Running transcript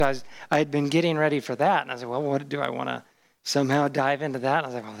I had been getting ready for that, and I was like, well, what do I want to somehow dive into that? And I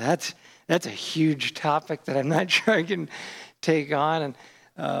was like, well, that's a huge topic that I'm not sure I can take on.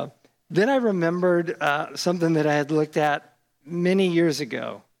 And then I remembered something that I had looked at many years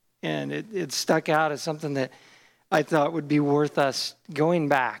ago, and it stuck out as something that I thought would be worth us going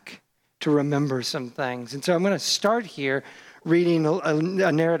back to remember some things. And so I'm going to start here reading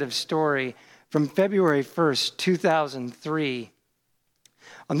a narrative story from February 1st, 2003.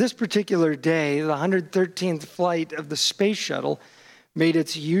 On this particular day, the 113th flight of the space shuttle made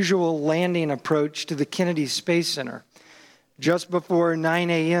its usual landing approach to the Kennedy Space Center. Just before 9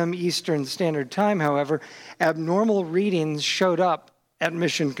 a.m. Eastern Standard Time, however, abnormal readings showed up at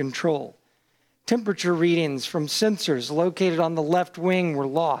Mission Control. Temperature readings from sensors located on the left wing were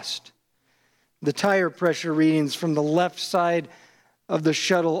lost. The tire pressure readings from the left side of the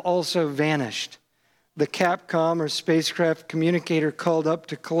shuttle also vanished. The Capcom, or spacecraft communicator, called up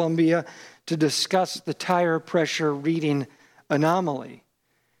to Columbia to discuss the tire pressure reading anomaly.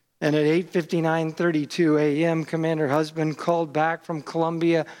 And at 8:59:32 a.m., Commander Husband called back from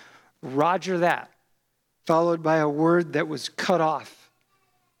Columbia, "Roger that," followed by a word that was cut off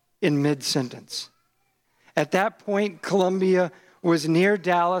in mid-sentence. At that point, Columbia was near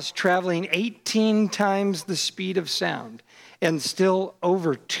Dallas, traveling 18 times the speed of sound, and still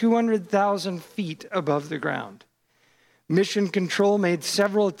over 200,000 feet above the ground. Mission Control made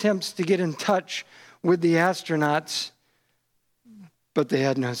several attempts to get in touch with the astronauts, but they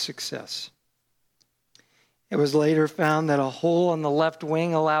had no success. It was later found that a hole in the left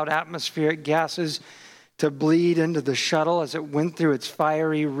wing allowed atmospheric gases to bleed into the shuttle as it went through its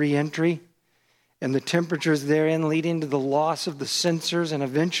fiery re-entry, and the temperatures therein leading to the loss of the sensors and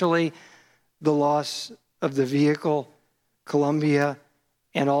eventually the loss of the vehicle, Columbia,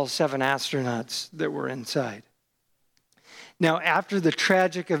 and all 7 astronauts that were inside. Now, after the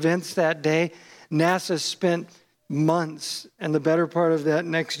tragic events that day, NASA spent months and the better part of that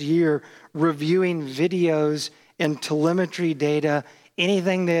next year reviewing videos and telemetry data,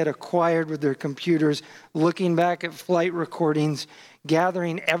 anything they had acquired with their computers, looking back at flight recordings,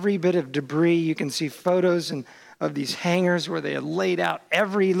 gathering every bit of debris. You can see photos of these hangars where they had laid out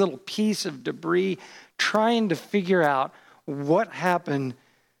every little piece of debris, trying to figure out what happened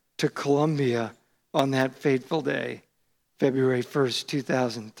to Columbia on that fateful day, February 1st,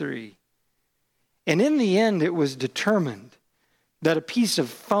 2003. And in the end, it was determined that a piece of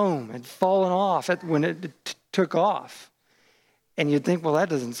foam had fallen off when it took off. And you'd think, well, that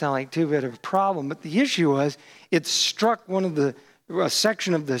doesn't sound like too big of a problem. But the issue was it struck a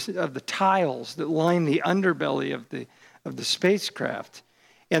section of the tiles that line the underbelly of the spacecraft.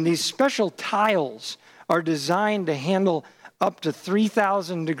 And these special tiles are designed to handle up to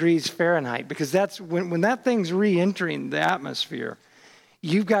 3,000 degrees Fahrenheit, because that's when that thing's re-entering the atmosphere,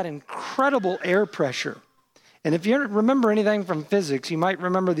 you've got incredible air pressure. And if you remember anything from physics, you might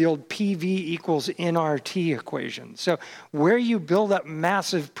remember the old PV equals nRT equation. So where you build up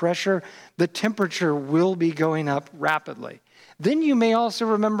massive pressure, the temperature will be going up rapidly. Then you may also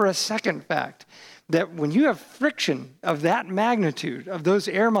remember a second fact, that when you have friction of that magnitude, of those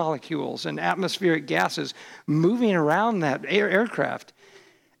air molecules and atmospheric gases moving around that aircraft,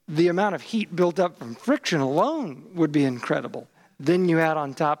 the amount of heat built up from friction alone would be incredible. Then you add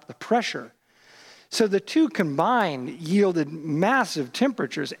on top the pressure. So the two combined yielded massive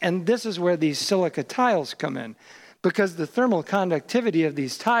temperatures, and this is where these silica tiles come in, because the thermal conductivity of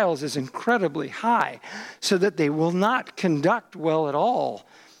these tiles is incredibly high, so that they will not conduct well at all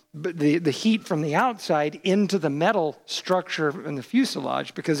but the heat from the outside into the metal structure in the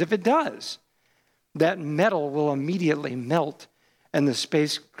fuselage, because if it does, that metal will immediately melt and the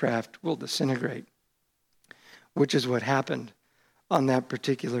spacecraft will disintegrate, which is what happened on that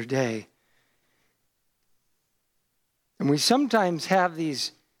particular day. And we sometimes have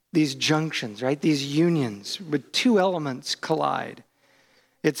these junctions, right? These unions where two elements collide.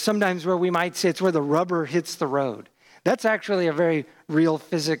 It's sometimes where we might say it's where the rubber hits the road. That's actually a very real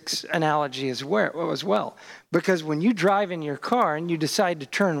physics analogy as well. Because when you drive in your car and you decide to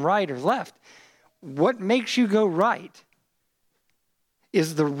turn right or left, what makes you go right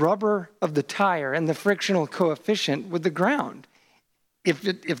is the rubber of the tire and the frictional coefficient with the ground. If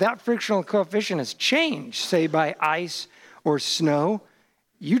that frictional coefficient is changed, say by ice or snow,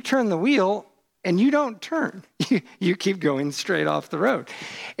 you turn the wheel and you don't turn. You keep going straight off the road.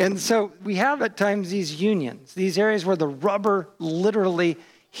 And so we have at times these unions, these areas where the rubber literally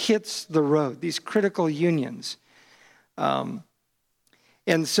hits the road, these critical unions. And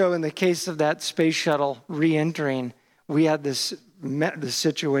so in the case of that space shuttle re-entering, we had this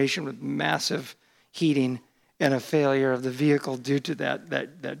situation with massive heating and a failure of the vehicle due to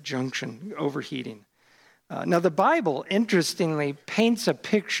that junction overheating. Now, the Bible, interestingly, paints a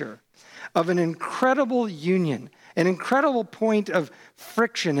picture of an incredible union, an incredible point of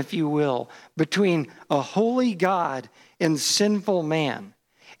friction, if you will, between a holy God and sinful man.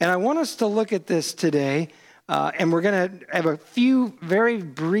 And I want us to look at this today, and we're going to have a few very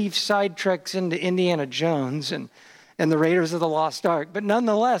brief sidetracks into Indiana Jones and the Raiders of the Lost Ark. But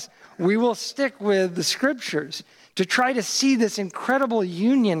nonetheless, we will stick with the Scriptures to try to see this incredible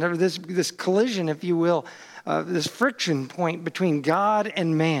union, or this collision, if you will, this friction point between God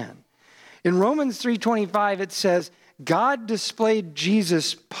and man. In Romans 3:25, it says, God displayed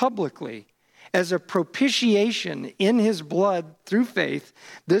Jesus publicly as a propitiation in his blood through faith.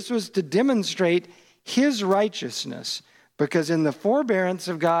 This was to demonstrate his righteousness, because in the forbearance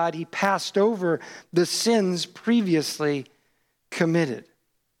of God, he passed over the sins previously committed.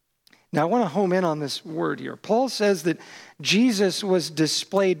 Now, I want to home in on this word here. Paul says that Jesus was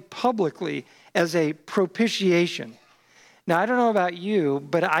displayed publicly as a propitiation. Now, I don't know about you,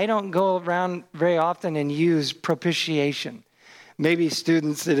 but I don't go around very often and use propitiation. Maybe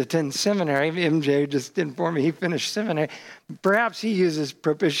students that attend seminary, MJ just informed me he finished seminary, perhaps he uses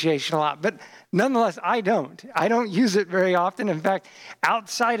propitiation a lot. But nonetheless, I don't. I don't use it very often. In fact,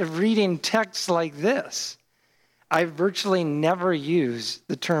 outside of reading texts like this, I virtually never use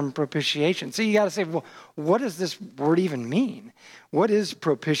the term propitiation. So you got to say, well, what does this word even mean? What is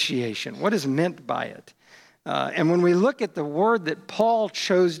propitiation? What is meant by it? And when we look at the word that Paul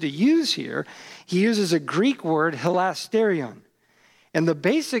chose to use here, he uses a Greek word, hilasterion. And the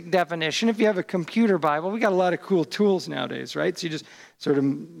basic definition, if you have a computer Bible, we got a lot of cool tools nowadays, right? So you just sort of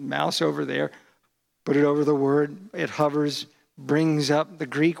mouse over there, put it over the word, it hovers, brings up the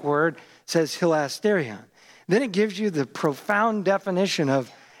Greek word, says hilasterion. Then it gives you the profound definition of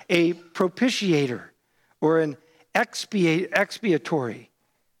a propitiator or an expiatory.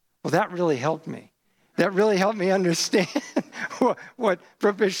 Well, that really helped me. That really helped me understand what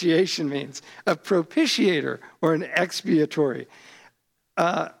propitiation means. A propitiator or an expiatory.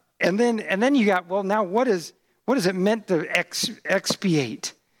 And then you got, well, now what is it meant to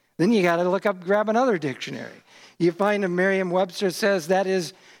expiate? Then you got to grab another dictionary. You find a Merriam-Webster says that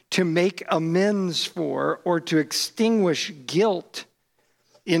is to make amends for or to extinguish guilt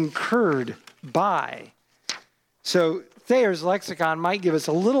incurred by. So Thayer's lexicon might give us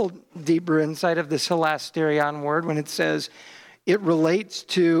a little deeper insight of this hilasterion word when it says it relates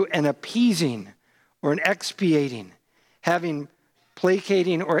to an appeasing or an expiating, having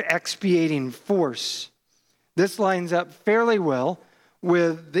placating or expiating force. This lines up fairly well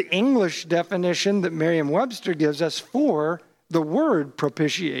with the English definition that Merriam-Webster gives us for the word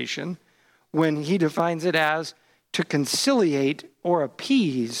propitiation when he defines it as to conciliate or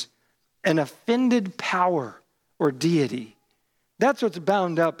appease an offended power or deity. That's what's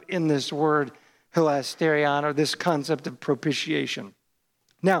bound up in this word hilasterion, or this concept of propitiation.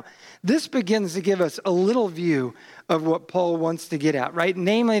 Now, this begins to give us a little view of what Paul wants to get at, right?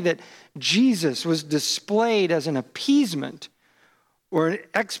 Namely that Jesus was displayed as an appeasement or an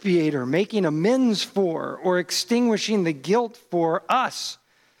expiator, making amends for or extinguishing the guilt for us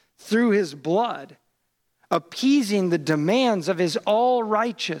through his blood, appeasing the demands of his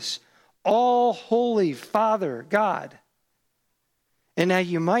all-righteous, all-holy Father, God. And now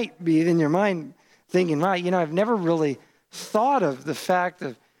you might be in your mind thinking, right, I've never really thought of the fact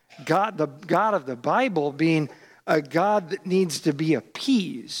of God, the God of the Bible, being a God that needs to be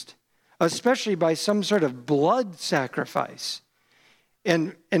appeased, especially by some sort of blood sacrifice.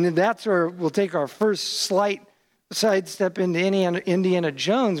 And that's where we'll take our first slight sidestep into Indiana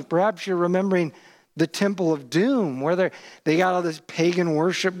Jones. Perhaps you're remembering the Temple of Doom, where they got all this pagan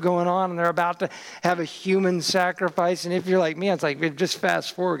worship going on, and they're about to have a human sacrifice. And if you're like me, it's like, just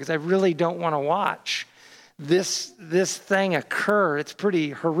fast forward, because I really don't want to watch this thing occur. It's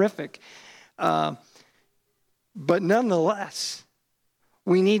pretty horrific. But nonetheless,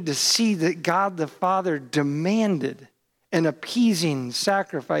 we need to see that God the Father demanded an appeasing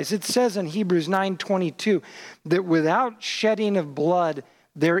sacrifice. It says in Hebrews 9:22 that without shedding of blood,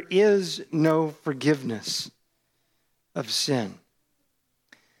 there is no forgiveness of sin.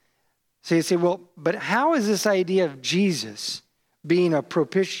 So you say, well, but how is this idea of Jesus being a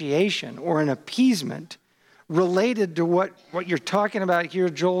propitiation or an appeasement related to what you're talking about here,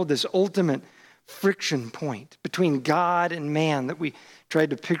 Joel, this ultimate friction point between God and man that we tried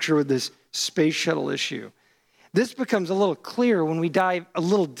to picture with this space shuttle issue? This becomes a little clearer when we dive a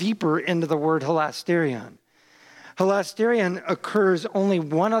little deeper into the word hilasterion. Hilasterion occurs only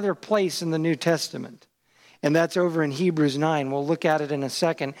one other place in the New Testament, and that's over in Hebrews 9. We'll look at it in a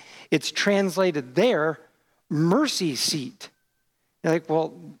second. It's translated there mercy seat. You're like,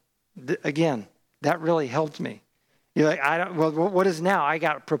 well, again, that really helped me. You're like, what is now? I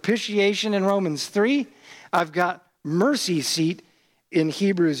got propitiation in Romans 3. I've got mercy seat in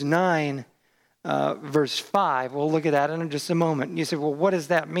Hebrews 9, verse 5. We'll look at that in just a moment. And you say, well, what does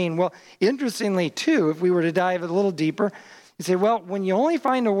that mean? Well, interestingly, too, if we were to dive a little deeper, you say, well, when you only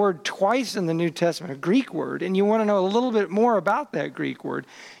find a word twice in the New Testament, a Greek word, and you want to know a little bit more about that Greek word,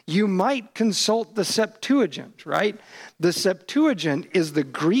 you might consult the Septuagint, right? The Septuagint is the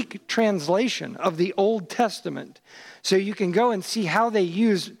Greek translation of the Old Testament. So you can go and see how they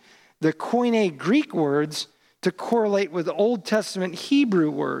use the Koine Greek words to correlate with Old Testament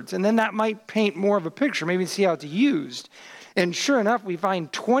Hebrew words. And then that might paint more of a picture, maybe see how it's used. And sure enough, we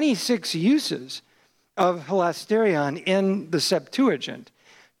find 26 uses of hilasterion in the Septuagint.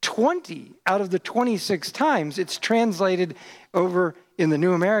 20 out of the 26 times it's translated over in the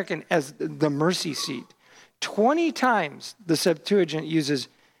New American as the mercy seat. 20 times the Septuagint uses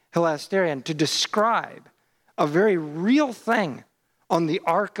hilasterion to describe a very real thing on the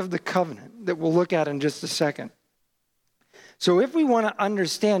Ark of the Covenant that we'll look at in just a second. So if we want to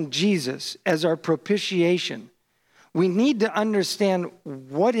understand Jesus as our propitiation, we need to understand,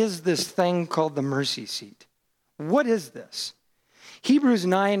 what is this thing called the mercy seat? What is this? Hebrews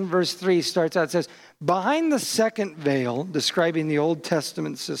 9 verse 3 starts out, it says, behind the second veil, describing the Old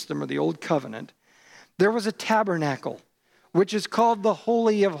Testament system or the Old Covenant, there was a tabernacle, which is called the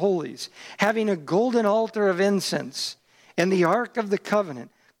Holy of Holies, having a golden altar of incense, and the Ark of the Covenant,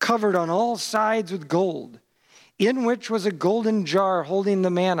 covered on all sides with gold, in which was a golden jar holding the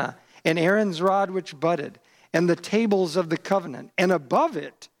manna, and Aaron's rod which budded, and the tables of the covenant. And above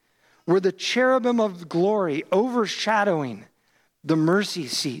it were the cherubim of glory overshadowing the mercy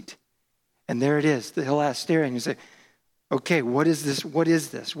seat. And there it is, the hilasterion. You say, okay, what is this? What is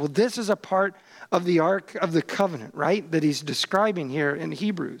this? Well, this is a part of the Ark of the Covenant, right, that he's describing here in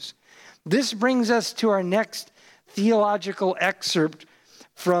Hebrews. This brings us to our next theological excerpt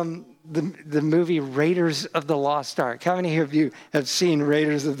from the movie Raiders of the Lost Ark. How many of you have seen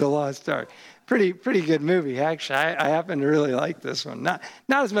Raiders of the Lost Ark? Pretty good movie, actually. I happen to really like this one. Not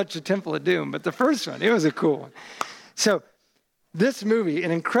as much as Temple of Doom, but the first one, it was a cool one. So this movie,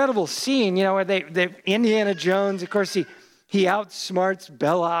 an incredible scene, where they Indiana Jones, of course, he outsmarts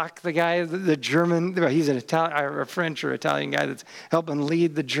Belloc, the guy, the German, he's an Italian, or a French or Italian guy that's helping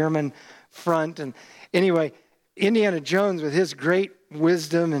lead the German front. And anyway, Indiana Jones, with his great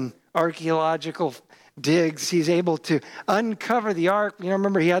wisdom and archaeological digs, he's able to uncover the ark.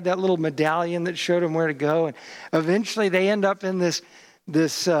 Remember he had that little medallion that showed him where to go, and eventually they end up in this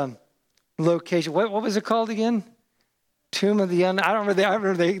location. What was it called again? Tomb of the I don't remember. I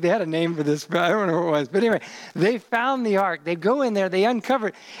remember they had a name for this, but I don't know what it was. But anyway, they found the ark. They go in there, they uncover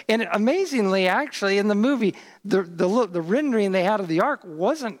it, and amazingly, actually, in the movie, the rendering they had of the ark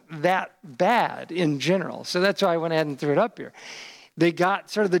wasn't that bad in general. So that's why I went ahead and threw it up here. They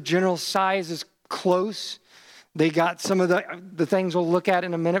got sort of the general size is close. They got some of the things we'll look at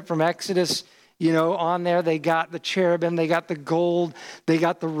in a minute from Exodus, on there. They got the cherubim, they got the gold, they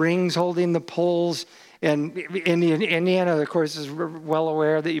got the rings holding the poles. And Indiana, of course, is well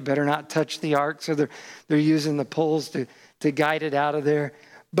aware that you better not touch the ark, so they're using the poles to guide it out of there.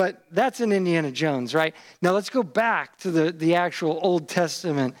 But that's in Indiana Jones, right? Now let's go back to the actual Old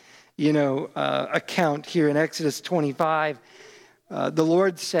Testament, account here in Exodus 25. The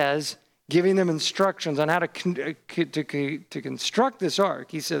Lord says, giving them instructions on how to construct this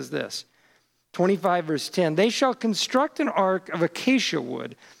ark, he says this, 25 verse 10, they shall construct an ark of acacia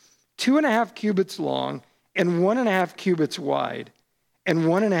wood, 2.5 cubits long and 1.5 cubits wide and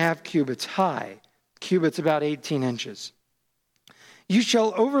 1.5 cubits high, cubits about 18 inches. You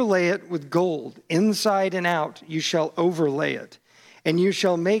shall overlay it with gold, inside and out you shall overlay it, and you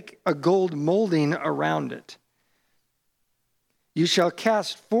shall make a gold molding around it. You shall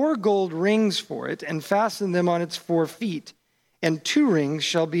cast 4 gold rings for it and fasten them on its 4 feet, and 2 rings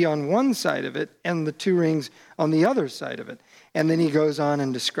shall be on one side of it and the 2 rings on the other side of it. And then he goes on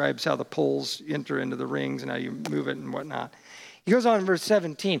and describes how the poles enter into the rings and how you move it and whatnot. He goes on in verse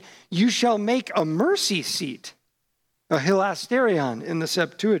 17, you shall make a mercy seat, a hilasterion in the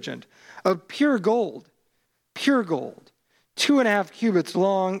Septuagint, of pure gold, 2.5 cubits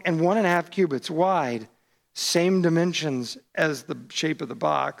long and 1.5 cubits wide, same dimensions as the shape of the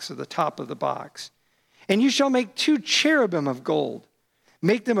box, or the top of the box. And you shall make 2 cherubim of gold.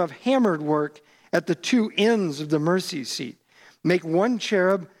 Make them of hammered work at the 2 ends of the mercy seat. Make 1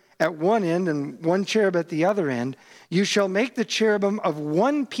 cherub at one end and 1 cherub at the other end. You shall make the cherubim of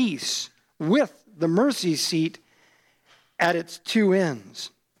one piece with the mercy seat at its 2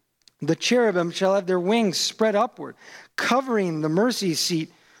 ends. The cherubim shall have their wings spread upward, covering the mercy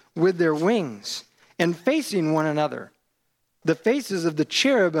seat with their wings, and facing one another. The faces of the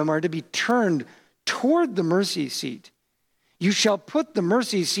cherubim are to be turned toward the mercy seat. You shall put the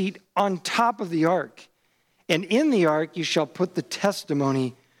mercy seat on top of the ark, and in the ark you shall put the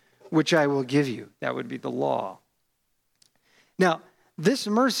testimony which I will give you. That would be the law. Now, this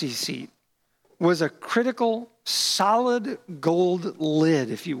mercy seat was a critical, solid gold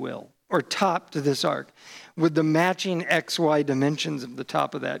lid, if you will, or top to this ark, with the matching XY dimensions of the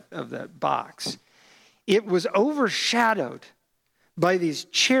top of that box. It was overshadowed by these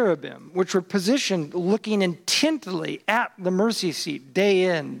cherubim, which were positioned looking intently at the mercy seat day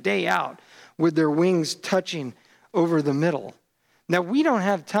in, day out, with their wings touching over the middle. Now, we don't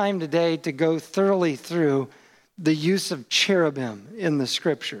have time today to go thoroughly through the use of cherubim in the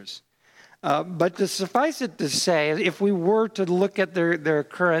scriptures. But to suffice it to say, if we were to look at their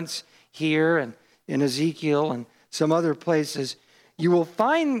occurrence here and in Ezekiel and some other places, you will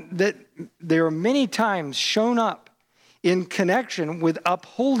find that they are many times shown up in connection with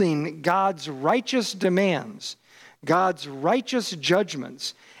upholding God's righteous demands, God's righteous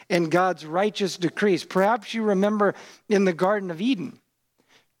judgments, and God's righteous decrees. Perhaps you remember in the Garden of Eden,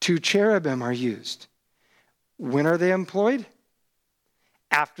 2 cherubim are used. When are they employed?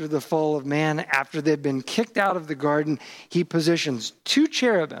 After the fall of man, after they've been kicked out of the garden, he positions 2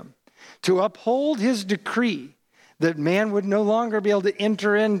 cherubim to uphold his decree that man would no longer be able to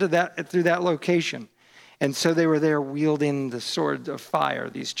enter into that through that location. And so they were there wielding the sword of fire,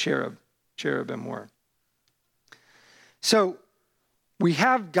 these cherubim were. So we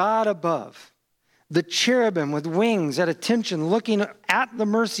have God above, the cherubim with wings at attention looking at the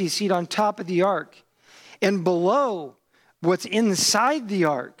mercy seat on top of the ark. And below, what's inside the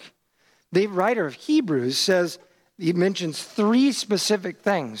ark, the writer of Hebrews says, he mentions 3 specific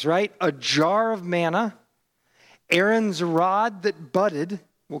things, right? A jar of manna, Aaron's rod that budded,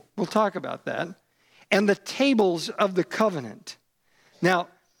 we'll talk about that, and the tables of the covenant. Now,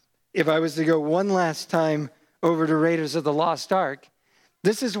 if I was to go one last time over to Raiders of the Lost Ark,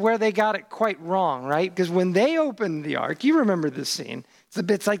 this is where they got it quite wrong, right? Because when they opened the ark, you remember this scene,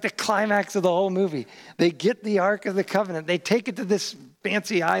 it's like the climax of the whole movie. They get the Ark of the Covenant. They take it to this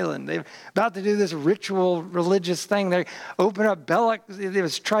fancy island. They're about to do this ritual religious thing. They open up. Belloc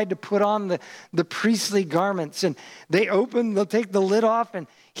was tried to put on the priestly garments. And they'll take the lid off, and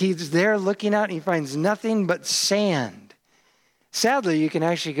he's there looking out, and he finds nothing but sand. Sadly, you can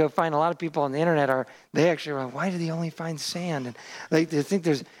actually go find a lot of people on the internet they actually are like, why did he only find sand? And they think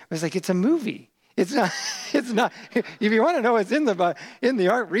it's a movie. It's not. If you want to know what's in the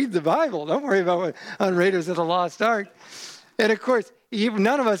ark, read the Bible. Don't worry about what on Raiders of the Lost Ark. And of course,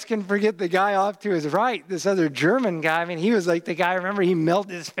 none of us can forget the guy off to his right, this other German guy. I mean, he was like the guy, remember,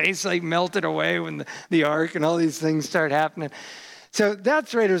 his face melted away when the ark and all these things started happening. So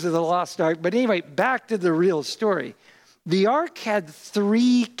that's Raiders of the Lost Ark. But anyway, back to the real story. The ark had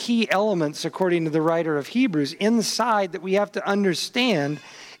 3 key elements, according to the writer of Hebrews, inside that we have to understand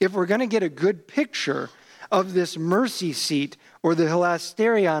if we're going to get a good picture of this mercy seat or the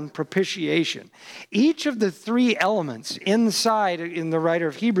hilasterion propitiation. Each of the 3 elements inside in the writer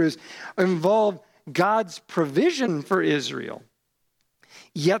of Hebrews involve God's provision for Israel,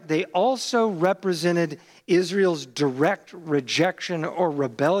 yet they also represented Israel's direct rejection or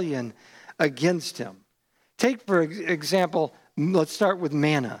rebellion against him. Take, for example, let's start with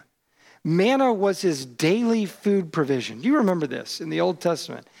manna. Manna was his daily food provision. You remember this in the Old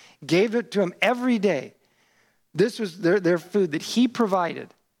Testament. Gave it to him every day. This was their food that he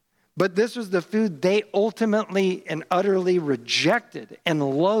provided. But this was the food they ultimately and utterly rejected and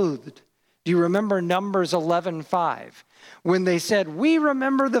loathed. Do you remember Numbers 11:5? When they said, we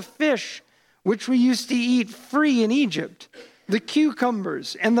remember the fish which we used to eat free in Egypt, the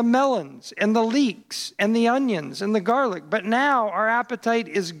cucumbers and the melons and the leeks and the onions and the garlic. But now our appetite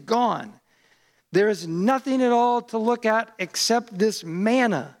is gone. There is nothing at all to look at except this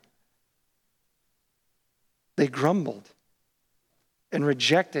manna. They grumbled and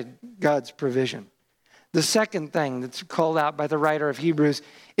rejected God's provision. The second thing that's called out by the writer of Hebrews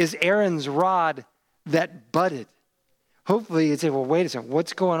is Aaron's rod that budded. Hopefully you'd say, well, wait a second,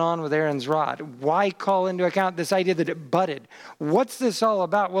 what's going on with Aaron's rod? Why call into account this idea that it budded? What's this all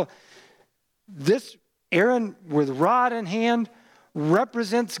about? Well, this Aaron with rod in hand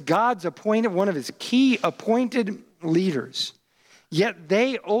represents God's appointed, one of his key appointed leaders. Yet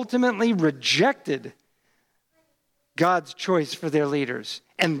they ultimately rejected God's choice for their leaders.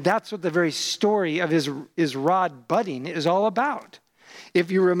 And that's what the very story of his rod budding is all about. If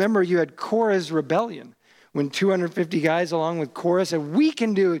you remember, you had Korah's rebellion, when 250 guys along with Korah said, we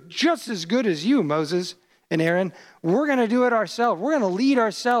can do it just as good as you, Moses and Aaron. We're going to do it ourselves. We're going to lead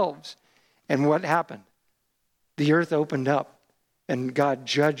ourselves. And what happened? The earth opened up and God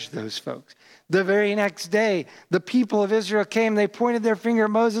judged those folks. The very next day, the people of Israel came. They pointed their finger at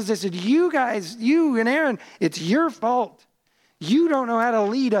Moses. They said, you guys, you and Aaron, it's your fault. You don't know how to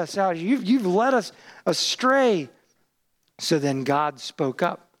lead us out. You've led us astray. So then God spoke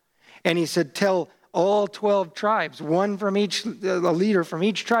up. And he said, tell all 12 tribes, one from each, a leader from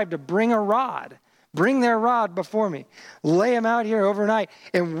each tribe, to bring a rod. Bring their rod before me. Lay them out here overnight.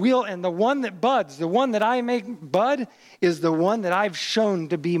 And the one that buds, the one that I make bud, is the one that I've shown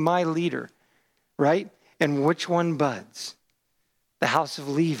to be my leader. Right? And which one buds? The house of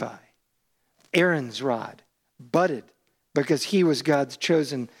Levi. Aaron's rod budded because he was God's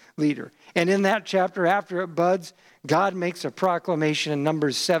chosen leader. And in that chapter, after it buds, God makes a proclamation in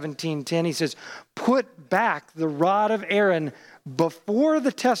Numbers 17:10. He says, put back the rod of Aaron before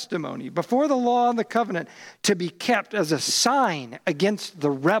the testimony, before the law and the covenant, to be kept as a sign against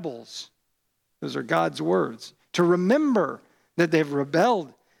the rebels. Those are God's words. To remember that they've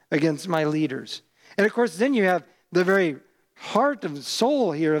rebelled against my leaders. And of course, then you have the very heart and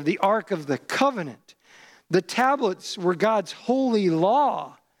soul here of the Ark of the Covenant. The tablets were God's holy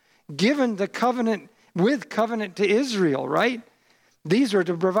law given to covenant to Israel, right? These were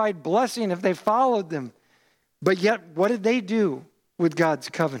to provide blessing if they followed them. But yet, what did they do with God's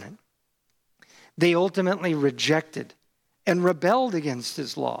covenant? They ultimately rejected and rebelled against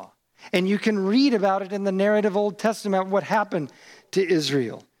his law. And you can read about it in the narrative Old Testament, what happened to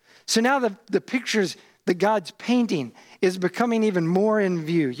Israel. So now the pictures that God's painting is becoming even more in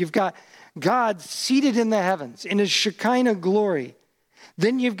view. You've got God seated in the heavens in his Shekinah glory.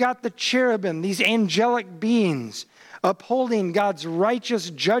 Then you've got the cherubim, these angelic beings, upholding God's righteous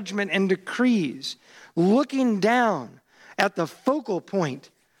judgment and decrees, looking down at the focal point,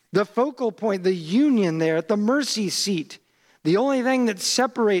 the union there at the mercy seat, the only thing that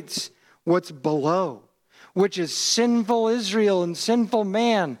separates what's below, which is sinful Israel and sinful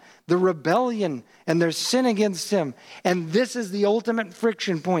man, the rebellion and their sin against him. And this is the ultimate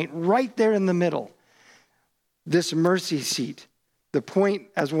friction point right there in the middle. This mercy seat, the point,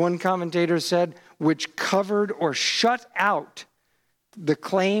 as one commentator said, which covered or shut out the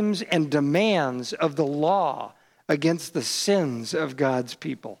claims and demands of the law against the sins of God's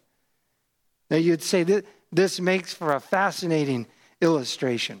people. Now you'd say that this makes for a fascinating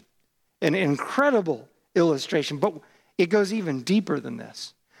illustration, an incredible illustration, but it goes even deeper than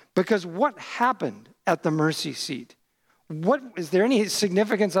this. Because what happened at the mercy seat? Is there any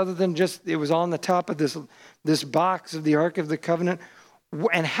significance other than just it was on the top of this box of the Ark of the Covenant?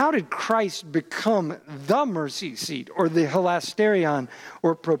 And how did Christ become the mercy seat or the hilasterion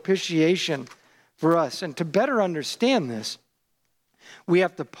or propitiation for us? And to better understand this, we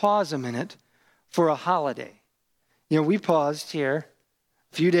have to pause a minute for a holiday. You know, we paused here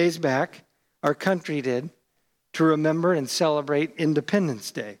a few days back, our country did, to remember and celebrate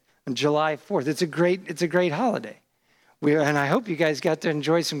Independence Day on July 4th. It's a great holiday. And I hope you guys got to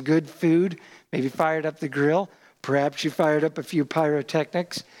enjoy some good food, maybe fired up the grill. Perhaps you fired up a few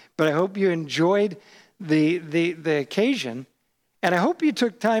pyrotechnics, but I hope you enjoyed the occasion. And I hope you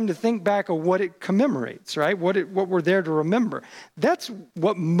took time to think back of what it commemorates, right? What we're there to remember. That's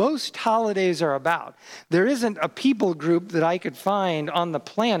what most holidays are about. There isn't a people group that I could find on the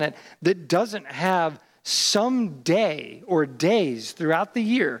planet that doesn't have some day or days throughout the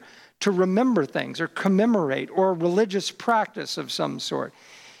year to remember things or commemorate or a religious practice of some sort.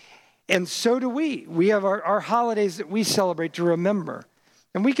 And so do we. We have our holidays that we celebrate to remember.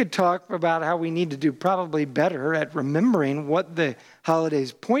 And we could talk about how we need to do probably better at remembering what the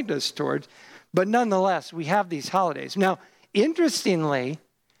holidays point us towards. But nonetheless, we have these holidays. Now, interestingly,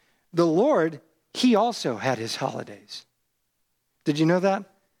 the Lord, he also had his holidays. Did you know that?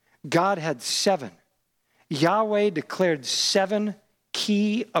 God had 7. Yahweh declared 7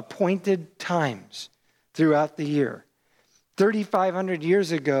 key appointed times throughout the year. 3,500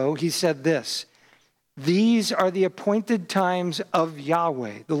 years ago, he said this: these are the appointed times of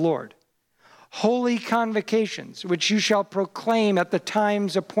Yahweh, the Lord. Holy convocations, which you shall proclaim at the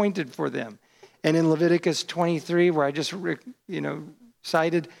times appointed for them. And in Leviticus 23, where I just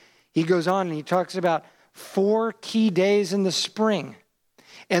cited, he goes on and he talks about 4 key days in the spring.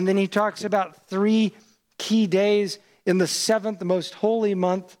 And then he talks about 3 key days in the 7th, the most holy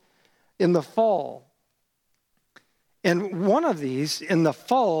month, in the fall. And one of these in the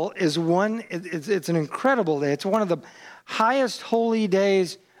fall is it's an incredible day. It's one of the highest holy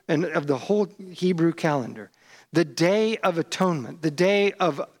days of the whole Hebrew calendar. The Day of Atonement, the Day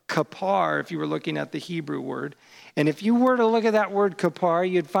of kapar if you were looking at the Hebrew word. And if you were to look at that word kapar,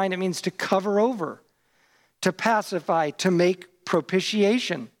 you'd find it means to cover over, to pacify, to make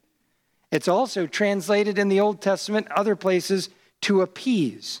propitiation. It's also translated in the Old Testament, other places, to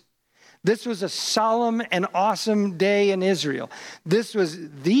appease. This was a solemn and awesome day in Israel. This was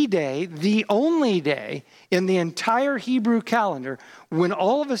the day, the only day in the entire Hebrew calendar when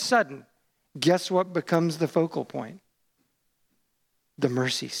all of a sudden, guess what becomes the focal point? The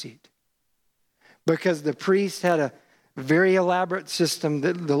mercy seat. Because the priest had a very elaborate system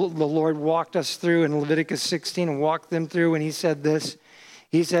that the Lord walked us through in Leviticus 16 and walked them through, and he said this.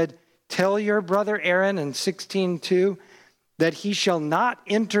 He said, tell your brother Aaron in 16:2 that he shall not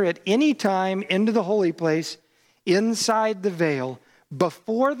enter at any time into the holy place inside the veil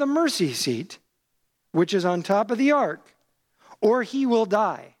before the mercy seat, which is on top of the ark, or he will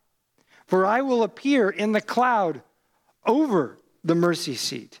die. For I will appear in the cloud over the mercy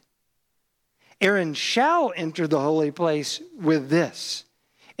seat. Aaron shall enter the holy place with this.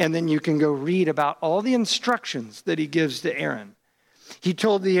 And then you can go read about all the instructions that he gives to Aaron. He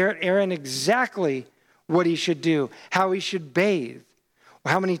told Aaron exactly what he should do, how he should bathe,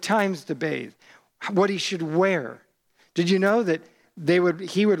 how many times to bathe, what he should wear. Did you know that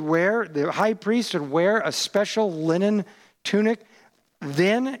the high priest would wear a special linen tunic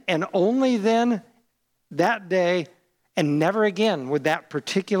then and only then, that day, and never again would that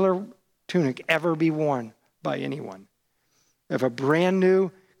particular tunic ever be worn by anyone. If a brand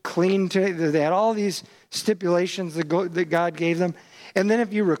new, clean tunic, they had all these stipulations that God gave them. And then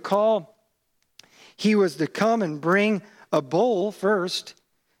if you recall, he was to come and bring a bowl first,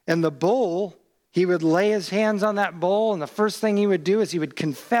 and the bowl, he would lay his hands on that bowl, and the first thing he would do is he would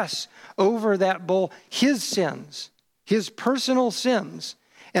confess over that bowl his sins, his personal sins,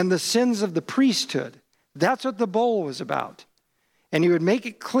 and the sins of the priesthood. That's what the bowl was about. And he would make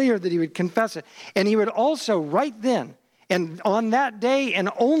it clear that he would confess it. And he would also, right then, and on that day and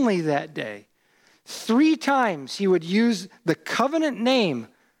only that day, 3 times he would use the covenant name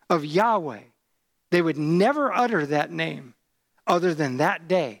of Yahweh. They would never utter that name other than that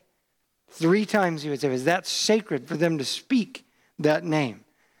day. 3 times he would say it was that sacred for them to speak that name.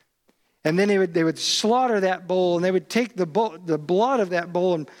 And then they would slaughter that bull, and they would take the blood of that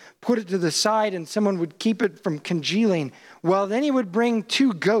bull and put it to the side, and someone would keep it from congealing. Well, then he would bring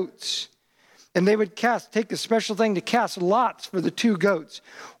 2 goats, and they would take a special thing to cast lots for the 2 goats.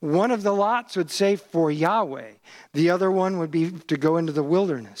 One of the lots would say for Yahweh. The other one would be to go into the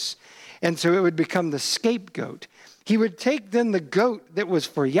wilderness. And so it would become the scapegoat. He would take then the goat that was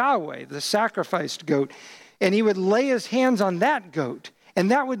for Yahweh, the sacrificed goat, and he would lay his hands on that goat. And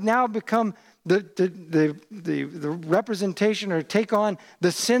that would now become the representation or take on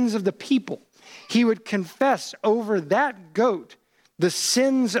the sins of the people. He would confess over that goat the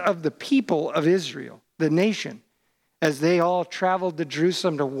sins of the people of Israel, the nation, as they all traveled to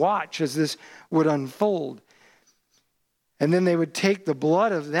Jerusalem to watch as this would unfold. And then they would take the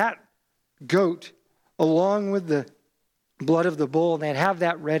blood of that goat along with the blood of the bull, and they'd have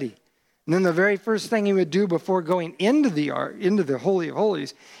that ready. And then the very first thing he would do before going into the Holy of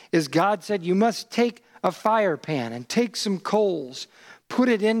Holies is God said, you must take a fire pan and take some coals, put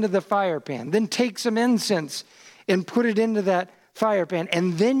it into the fire pan, then take some incense and put it into that fire pan,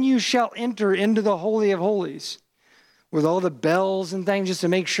 and then you shall enter into the Holy of Holies with all the bells and things just to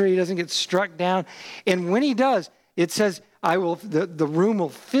make sure he doesn't get struck down. And when he does, it says, the room will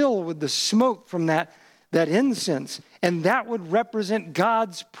fill with the smoke from that incense, and that would represent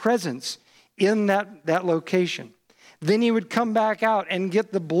God's presence in that location. Then he would come back out and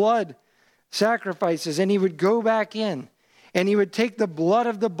get the blood sacrifices, and he would go back in, and he would take the blood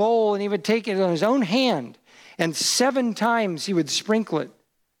of the bowl, and he would take it on his own hand, and 7 times he would sprinkle it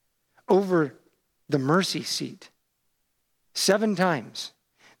over the mercy seat. 7 times.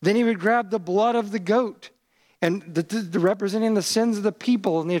 Then he would grab the blood of the goat, and representing the sins of the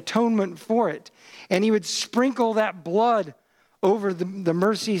people and the atonement for it. And he would sprinkle that blood over the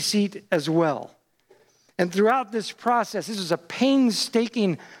mercy seat as well. And throughout this process, this was a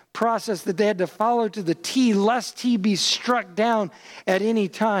painstaking process that they had to follow to the T, lest he be struck down at any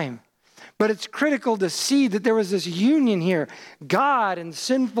time. But it's critical to see that there was this union here. God and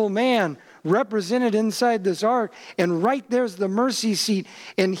sinful man represented inside this ark. And right there's the mercy seat.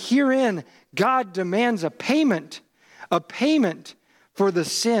 And herein, God demands a payment for the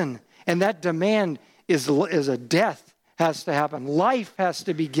sin. And that demand is a death has to happen. Life has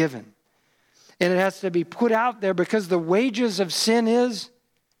to be given. And it has to be put out there because the wages of sin is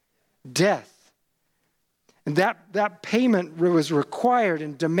death. And that payment was required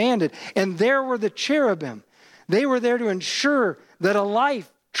and demanded. And there were the cherubim. They were there to ensure that a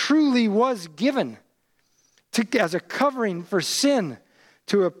life truly was given as a covering for sin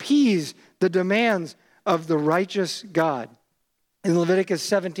to appease the demands of the righteous God. In Leviticus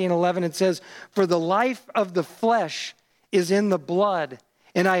 17:11 it says, "For the life of the flesh is in the blood,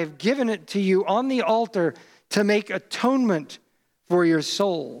 and I have given it to you on the altar to make atonement for your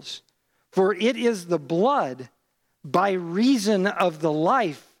souls. For it is the blood by reason of the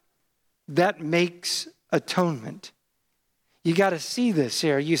life that makes atonement." You got to see this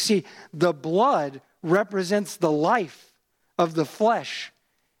here. You see, the blood represents the life of the flesh.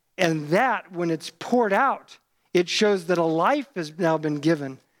 And that, when it's poured out, it shows that a life has now been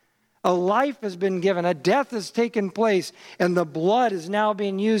given. A life has been given. A death has taken place. And the blood is now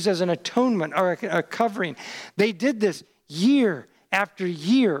being used as an atonement or a covering. They did this year after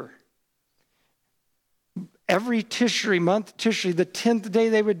year. Every Tishri, month Tishri, the 10th day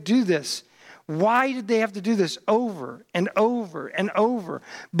they would do this. Why did they have to do this over and over and over?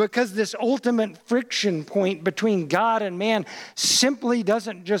 Because this ultimate friction point between God and man simply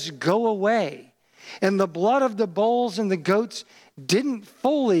doesn't just go away. And the blood of the bulls and the goats didn't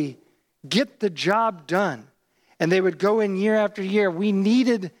fully get the job done. And they would go in year after year. We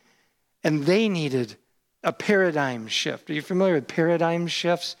needed, and they needed, a paradigm shift. Are you familiar with paradigm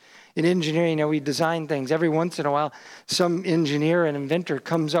shifts? In engineering, we design things. Every once in a while, some engineer and inventor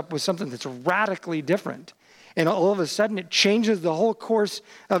comes up with something that's radically different. And all of a sudden, it changes the whole course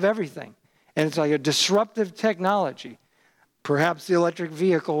of everything. And it's like a disruptive technology. Perhaps the electric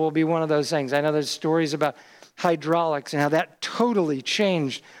vehicle will be one of those things. I know there's stories about hydraulics and how that totally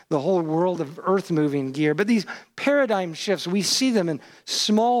changed the whole world of earth-moving gear. But these paradigm shifts, we see them in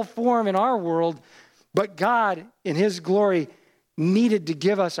small form in our world. But God, in His glory, needed to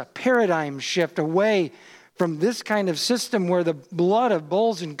give us a paradigm shift away from this kind of system where the blood of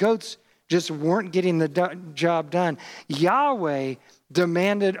bulls and goats just weren't getting the job done. Yahweh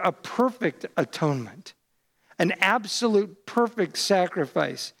demanded a perfect atonement, an absolute perfect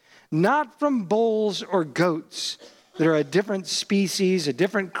sacrifice, not from bulls or goats that are a different species, a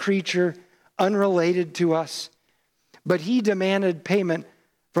different creature, unrelated to us, but He demanded payment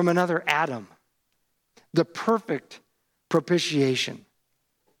from another Adam, the perfect propitiation.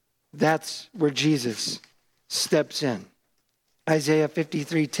 That's where Jesus steps in. Isaiah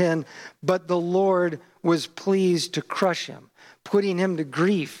 53:10, "But the Lord was pleased to crush him, putting him to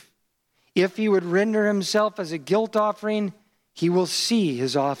grief. If he would render himself as a guilt offering, he will see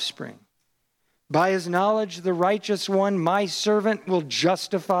his offspring. By his knowledge, the righteous one, my servant, will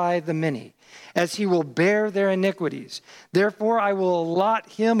justify the many, as he will bear their iniquities. Therefore, I will allot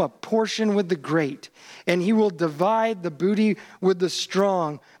him a portion with the great, and he will divide the booty with the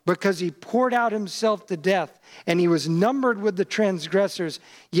strong, because he poured out himself to death, and he was numbered with the transgressors.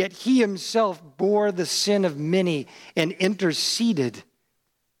 Yet he himself bore the sin of many and interceded,"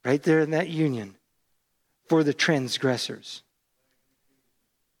 right there in that union, "for the transgressors."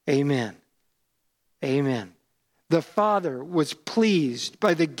 Amen. Amen. The Father was pleased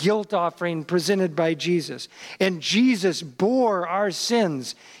by the guilt offering presented by Jesus. And Jesus bore our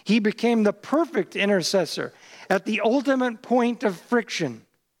sins. He became the perfect intercessor at the ultimate point of friction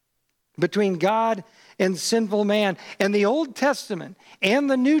between God and sinful man. And the Old Testament and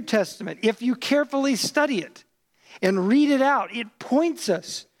the New Testament, if you carefully study it and read it out, it points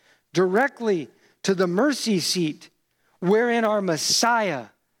us directly to the mercy seat wherein our Messiah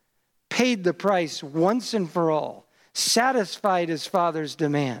paid the price once and for all, satisfied his Father's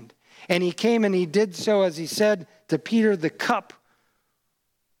demand. And he came and he did so, as he said to Peter, "The cup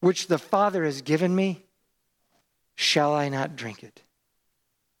which the Father has given me, shall I not drink it?"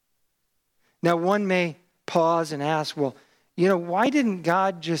 Now, one may pause and ask, well, why didn't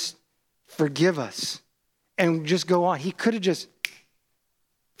God just forgive us and just go on? He could have just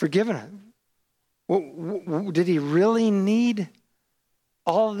forgiven us. Well, did he really need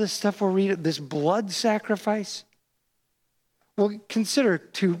all of this stuff we're reading, this blood sacrifice? Well, consider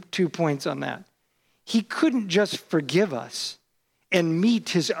two points on that. He couldn't just forgive us and meet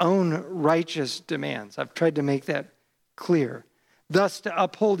his own righteous demands. I've tried to make that clear. Thus, to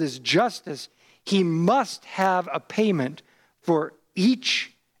uphold his justice, he must have a payment for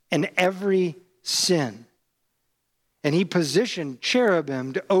each and every sin. And he positioned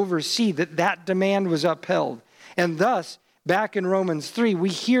cherubim to oversee that demand was upheld. And thus, back in Romans 3, we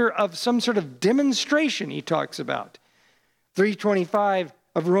hear of some sort of demonstration he talks about. 3:25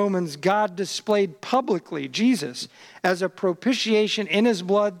 of Romans, God displayed publicly Jesus as a propitiation in his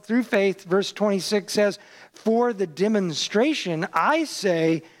blood through faith. Verse 26 says, "For the demonstration, I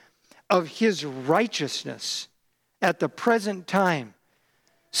say, of his righteousness at the present time,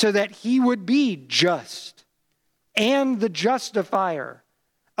 so that he would be just and the justifier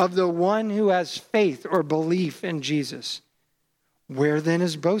of the one who has faith or belief in Jesus. Where then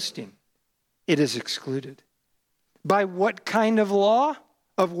is boasting? It is excluded. By what kind of law?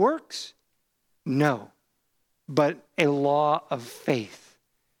 Of works? No, but a law of faith.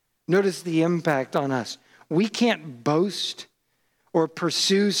 Notice the impact on us. We can't boast or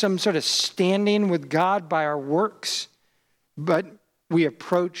pursue some sort of standing with God by our works, but we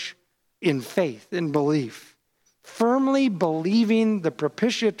approach in faith, in belief, firmly believing the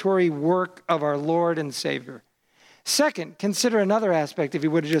propitiatory work of our Lord and Savior. Second, consider another aspect if he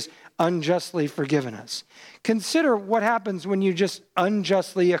would have just unjustly forgiven us. Consider what happens when you just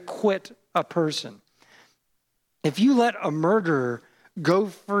unjustly acquit a person. If you let a murderer go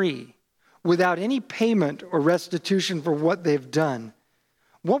free without any payment or restitution for what they've done,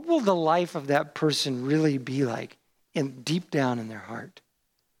 what will the life of that person really be like deep down in their heart?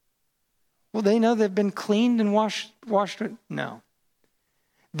 Will they know they've been cleaned and washed? No.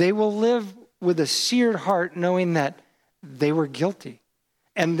 They will live with a seared heart knowing that they were guilty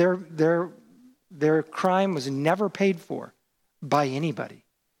and their crime was never paid for by anybody.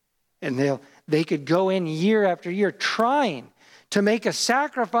 And they could go in year after year trying to make a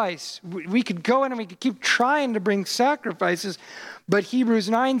sacrifice. We could go in and we could keep trying to bring sacrifices, but Hebrews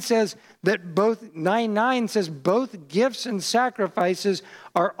 9 says that both 9:9 says both gifts and sacrifices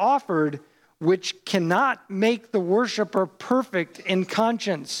are offered, which cannot make the worshiper perfect in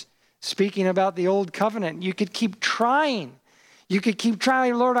conscience. Speaking about the old covenant, you could keep trying. You could keep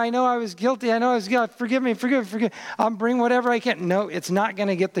trying. Lord, I know I was guilty. I know I was guilty. Forgive me, forgive. I'll bring whatever I can. No, it's not going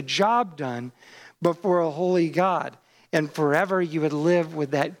to get the job done before a holy God. And forever you would live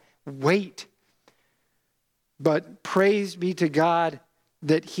with that weight. But praise be to God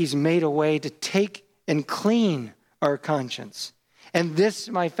that he's made a way to take and clean our conscience. And this,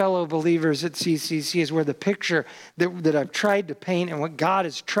 my fellow believers at CCC, is where the picture that I've tried to paint and what God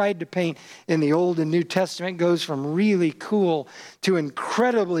has tried to paint in the Old and New Testament goes from really cool to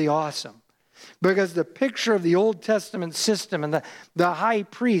incredibly awesome. Because the picture of the Old Testament system and the high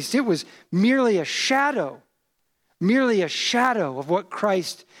priest, it was merely a shadow of what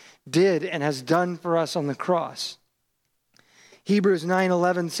Christ did and has done for us on the cross. Hebrews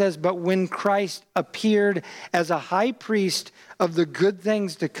 9:11 says, but when Christ appeared as a high priest of the good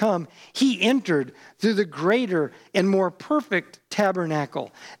things to come, he entered through the greater and more perfect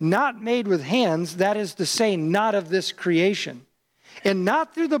tabernacle, not made with hands, that is to say, not of this creation, and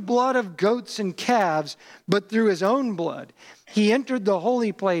not through the blood of goats and calves, but through his own blood. He entered the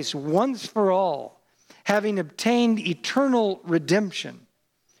holy place once for all, having obtained eternal redemption.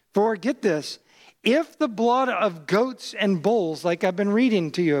 For, get this, if the blood of goats and bulls, like I've been reading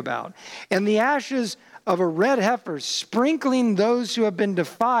to you about, and the ashes of a red heifer, sprinkling those who have been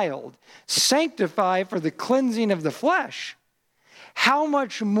defiled, sanctify for the cleansing of the flesh, how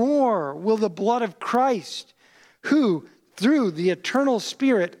much more will the blood of Christ, who through the eternal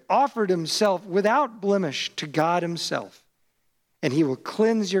Spirit offered himself without blemish to God himself, and he will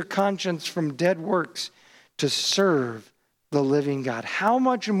cleanse your conscience from dead works to serve the living God. How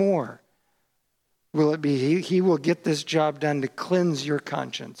much more will it be? He will get this job done to cleanse your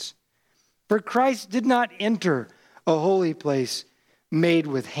conscience. For Christ did not enter a holy place made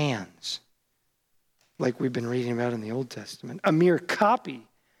with hands, like we've been reading about in the Old Testament, a mere copy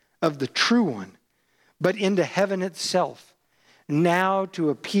of the true one, but into heaven itself, now to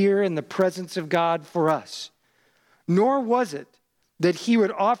appear in the presence of God for us. Nor was it that he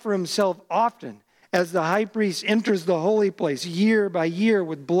would offer himself often, as the high priest enters the holy place year by year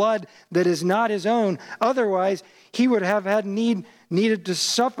with blood that is not his own. Otherwise, he would have had needed to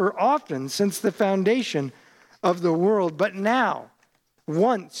suffer often since the foundation of the world. But now,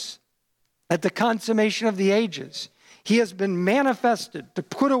 once at the consummation of the ages, he has been manifested to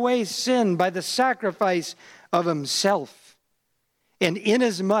put away sin by the sacrifice of himself. And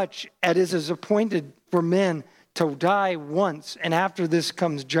inasmuch as it is appointed for men to die once, and after this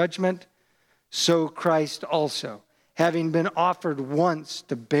comes judgment, so Christ also, having been offered once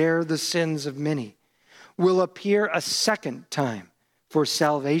to bear the sins of many, will appear a second time for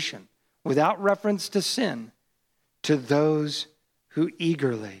salvation, without reference to sin, to those who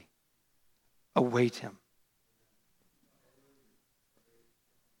eagerly await him.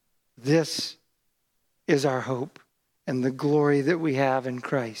 This is our hope and the glory that we have in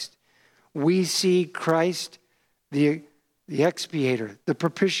Christ. We see Christ, the expiator, the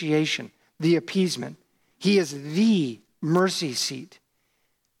propitiation, the appeasement. He is the mercy seat,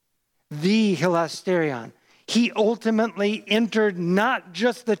 the hilasterion. He ultimately entered not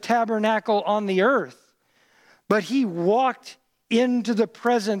just the tabernacle on the earth, but he walked into the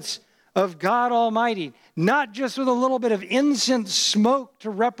presence of God Almighty, not just with a little bit of incense smoke to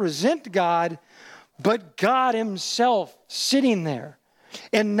represent God, but God himself sitting there.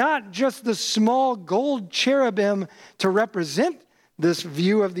 And not just the small gold cherubim to represent this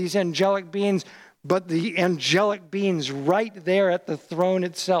view of these angelic beings, but the angelic beings right there at the throne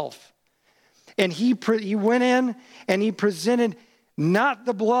itself. And he went in and he presented not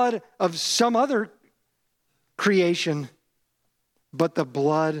the blood of some other creation, but the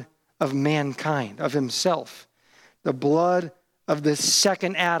blood of mankind, of himself. The blood of the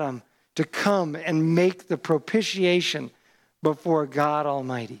second Adam to come and make the propitiation before God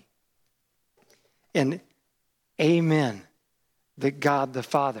Almighty. And amen, that God the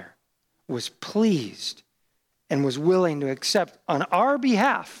Father was pleased and was willing to accept on our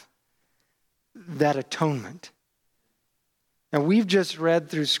behalf that atonement. Now, we've just read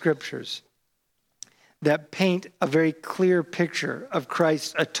through scriptures that paint a very clear picture of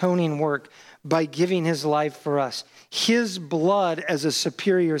Christ's atoning work by giving his life for us, his blood as a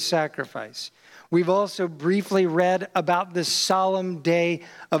superior sacrifice. We've also briefly read about this solemn day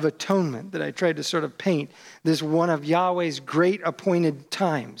of atonement that I tried to sort of paint, this one of Yahweh's great appointed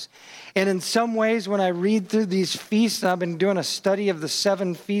times. And in some ways, when I read through these feasts, and I've been doing a study of the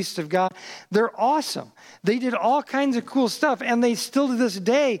 7 feasts of God, they're awesome. They did all kinds of cool stuff, and they still to this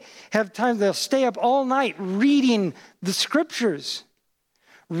day have times they'll stay up all night reading the scriptures,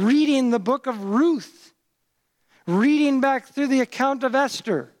 reading the book of Ruth, reading back through the account of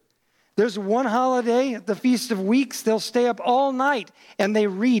Esther. There's one holiday, the Feast of Weeks, they'll stay up all night and they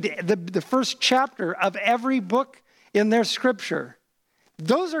read the first chapter of every book in their scripture.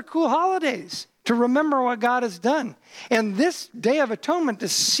 Those are cool holidays to remember what God has done. And this Day of Atonement, to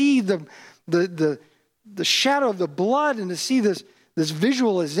see the shadow of the blood and to see this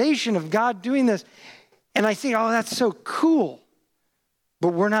visualization of God doing this. And I think, oh, that's so cool. But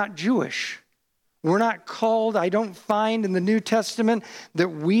we're not Jewish. We're not called, I don't find in the New Testament that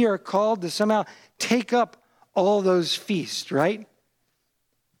we are called to somehow take up all those feasts, right?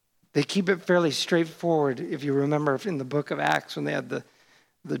 They keep it fairly straightforward. If you remember in the book of Acts when they had the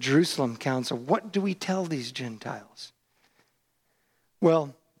Jerusalem Council, what do we tell these Gentiles?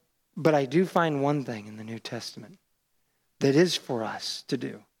 Well, but I do find one thing in the New Testament that is for us to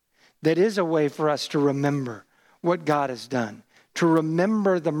do, that is a way for us to remember what God has done, to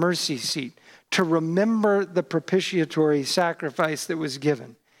remember the mercy seat, to remember the propitiatory sacrifice that was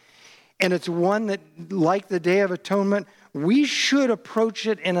given. And it's one that, like the Day of Atonement, we should approach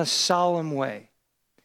it in a solemn way.